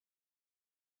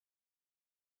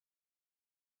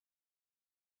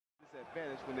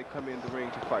Advantage when they come in the ring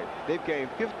to fight. They've gained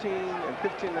 15 and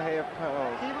 15.5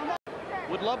 pounds.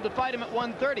 Would love to fight him at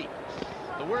 130.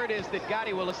 The word is that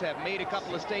Gatti Ruelas have made a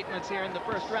couple of statements here in the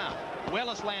first round.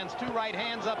 Ruelas lands 2 right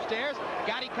hands upstairs.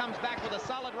 Gatti comes back with a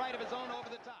solid right of his own over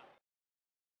the top.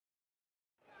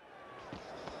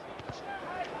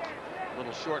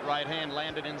 Little short right hand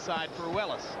landed inside for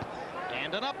Ruelas.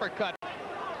 And an uppercut.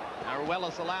 Now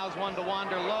Ruelas allows one to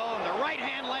wander low, and the right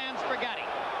hand lands for Gatti.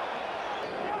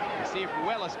 See if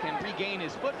Ruelas can regain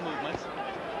his foot movements.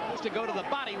 To go to the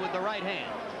body with the right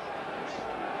hand.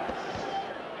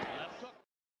 Left hook.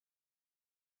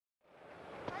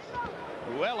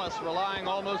 Ruelas relying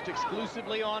almost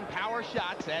exclusively on power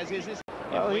shots, as is his.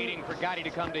 Waiting for Gatti to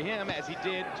come to him, as he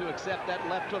did to accept that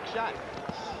left hook shot.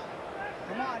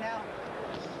 Come on now.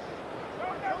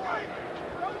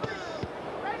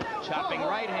 Chopping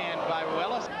right hand by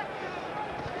Ruelas.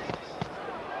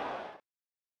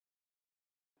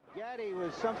 Gatti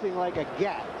was something like a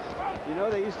gat. You know,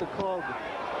 they used to call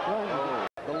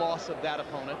the loss of that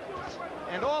opponent.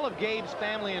 And all of Gabe's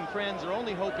family and friends are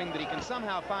only hoping that he can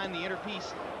somehow find the inner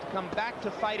peace to come back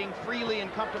to fighting freely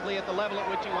and comfortably at the level at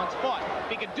which he once fought. If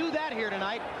he could do that here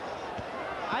tonight,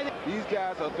 I think these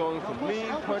guys are throwing some mean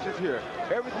punches here.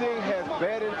 Everything has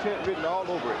bad intent written all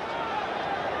over it.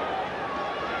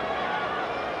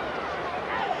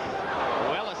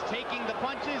 Ruelas taking the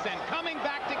punches and coming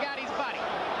back to Gatti's body.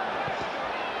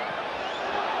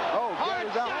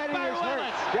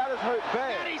 Gatti's hurt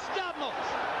bad. Gatti stumbles.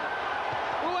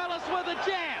 Ruelas with a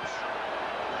chance.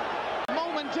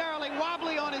 Momentarily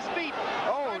wobbly on his feet.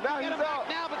 Oh, now he's out.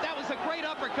 Now, but that was a great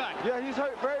uppercut. Yeah, he's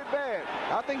hurt very bad.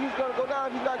 I think he's going to go down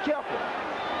if he's not careful.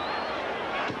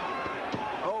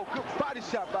 Oh, good body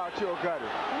shot by Arturo Gatti.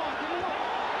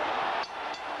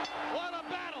 What a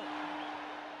battle.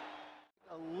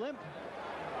 A limp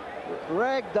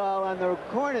ragdoll on the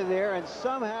corner there, and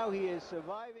somehow he is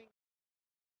surviving.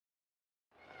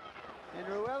 And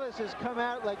Ruelas has come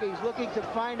out like he's looking to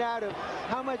find out of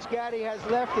how much Gatti has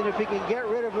left and if he can get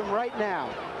rid of him right now.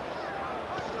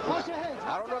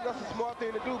 I don't know if that's a smart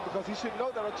thing to do, because he should know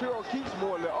that Arturo keeps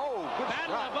more than. Oh, good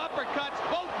battle shot. of uppercuts,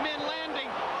 both men landing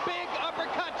big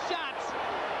uppercut shots.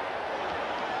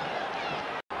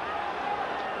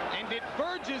 And it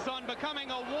verges on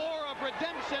becoming a war of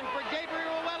redemption for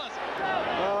Gabriel Ruelas.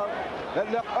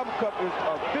 That left uppercut is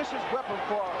a vicious weapon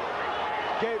for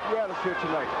Gabe Ruelas here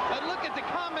tonight. But look at the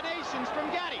combinations from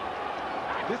Gatti.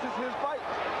 This is his fight.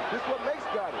 This is what makes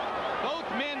Gatti. Both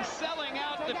men selling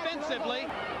out defensively.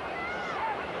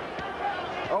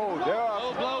 Oh, there are.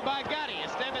 Low blow by Gatti.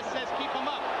 Estevez says keep him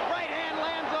up. Right hand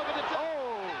lands over the top.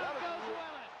 Oh, there goes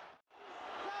Ruelas.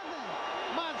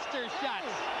 Monster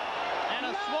shots. And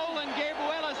a swollen Gabe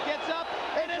Ruelas gets up.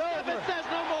 And Estevez says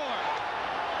no more.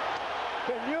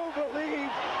 Can you believe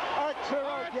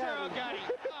Arturo Gatti?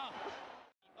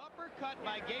 Uppercut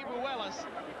by Gabe Ruelas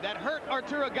that hurt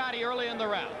Arturo Gatti early in the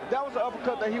round. That was an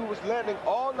uppercut that he was landing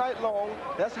all night long.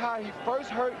 That's how he first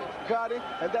hurt Gatti,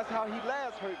 and that's how he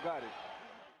last hurt Gatti.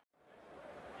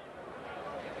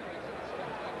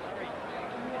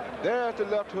 There's the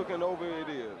left hook, and over it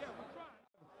is.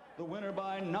 The winner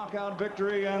by knockout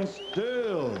victory, and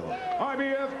still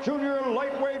IBF Junior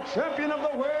Lightweight Champion of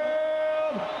the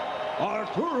World,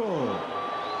 Arturo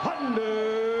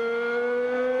Gatti.